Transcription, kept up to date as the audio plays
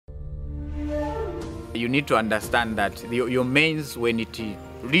You need to understand that your maize, when it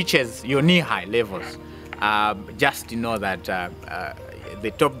reaches your knee-high levels, just know that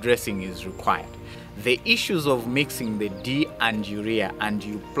the top dressing is required. The issues of mixing the D and urea, and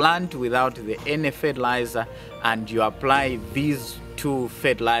you plant without the any fertilizer and you apply these two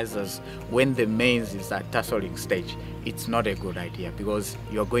fertilizers when the maize is at tasseling stage, it's not a good idea, because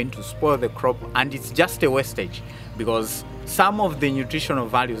you're going to spoil the crop, and it's just a wastage, because some of the nutritional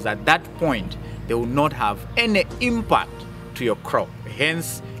values at that point, they will not have any impact to your crop.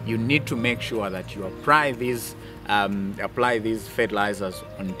 Hence, you need to make sure that you apply these fertilizers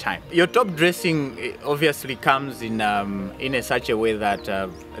on time. Your top dressing obviously comes in such a way that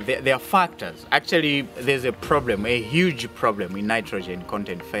there are factors. Actually, there's a problem, a huge problem in nitrogen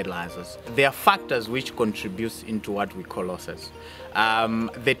content fertilizers. There are factors which contribute into what we call losses.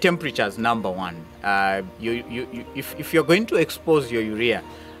 The temperature is number one. If you're going to expose your urea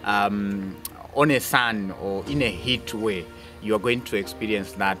on a sun or in a heat way, you are going to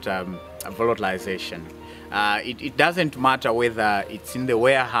experience that volatilization. It doesn't matter whether it's in the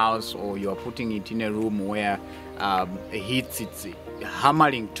warehouse or you're putting it in a room where it's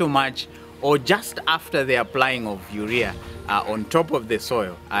hammering too much, or just after the applying of urea on top of the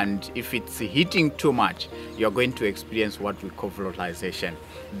soil, and if it's heating too much, you're going to experience what we call volatilization.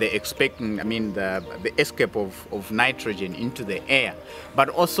 The escape of nitrogen into the air, but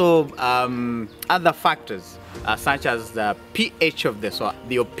also other factors such as the pH of the soil.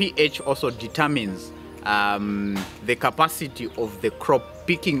 Your pH also determines the capacity of the crop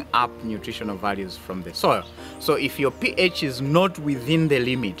picking up nutritional values from the soil. So if your pH is not within the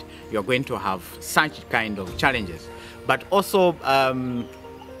limit, you're going to have such kind of challenges. But also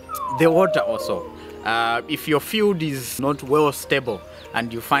the water also. If your field is not well stable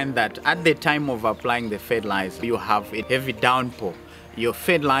and you find that at the time of applying the fertilizer you have a heavy downpour, your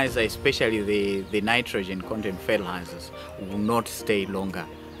fertilizer, especially the nitrogen content fertilizers, will not stay longer.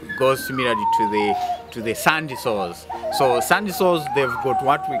 It goes similarly to the sandy soils. So sandy soils, they've got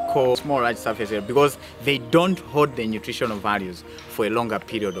what we call small large surface area, because they don't hold the nutritional values for a longer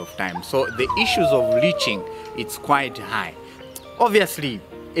period of time. So the issues of leaching, it's quite high. Obviously,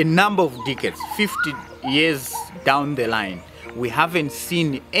 a number of decades, 50 years down the line, we haven't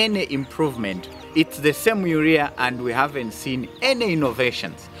seen any improvement. It's the same urea and we haven't seen any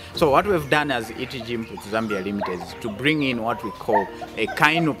innovations. So what we've done as ETG Inputs Zambia Limited is to bring in what we call a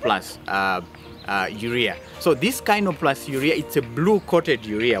kynoplus urea. So this kynoplus urea, it's a blue coated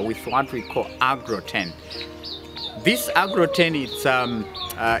urea with what we call agro-10. This agro-10 is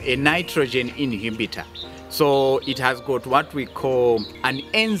a nitrogen inhibitor. So it has got what we call an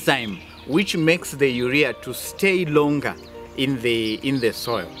enzyme which makes the urea to stay longer in the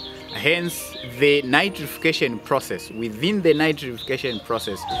soil. Hence, the nitrification process, within the nitrification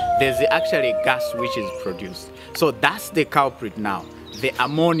process, there's actually a gas which is produced. So that's the culprit now, the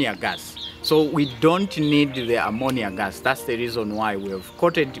ammonia gas. So we don't need the ammonia gas. That's the reason why we have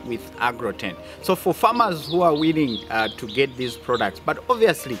coated with agro-10. So for farmers who are willing to get these products, but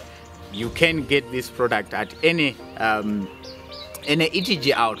obviously you can get this product at any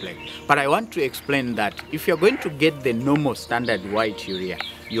ETG outlet. But I want to explain that if you're going to get the normal standard white urea,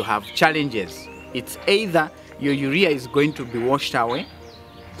 you have challenges. It's either your urea is going to be washed away,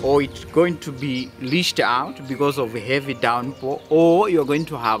 or it's going to be leached out because of a heavy downpour, or you're going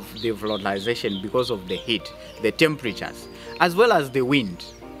to have the volatilization because of the heat, the temperatures, as well as the wind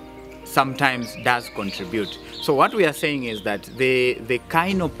sometimes does contribute. So what we are saying is that the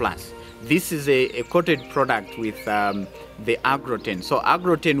kynoplus, this is a coated product with the agro-10. So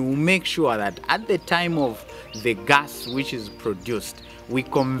agro-10 will make sure that at the time of the gas which is produced, we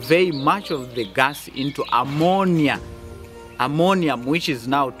convey much of the gas into ammonium, which is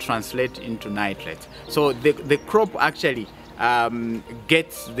now translated into nitrates. So the crop actually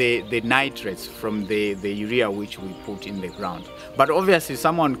gets the nitrates from the urea which we put in the ground. But obviously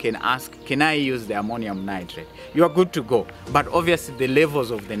someone can ask, can I use the ammonium nitrate? You are good to go. But obviously the levels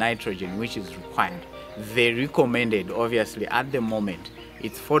of the nitrogen which is required, they recommended, obviously at the moment,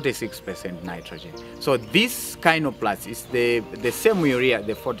 it's 46% nitrogen. So this kynoplus is the same urea,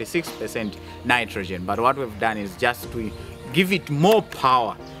 the 46% nitrogen. But what we've done is just to give it more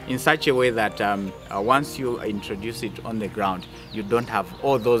power in such a way that once you introduce it on the ground, you don't have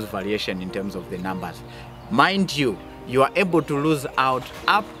all those variation in terms of the numbers. Mind you, you are able to lose out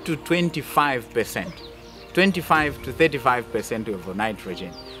up to 25%, 25 to 35% of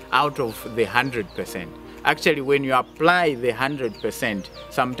nitrogen out of the 100%. Actually, when you apply the 100%,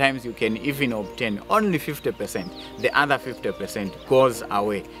 sometimes you can even obtain only 50%. The other 50% goes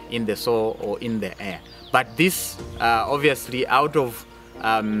away in the soil or in the air. But this, obviously, out of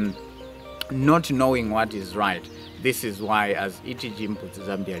not knowing what is right. This is why, as ETG Inputs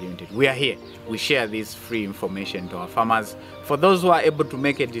Zambia Limited, we are here. We share this free information to our farmers. For those who are able to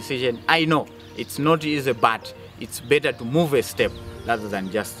make a decision, I know it's not easy, but it's better to move a step rather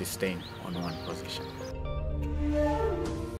than just staying on one position.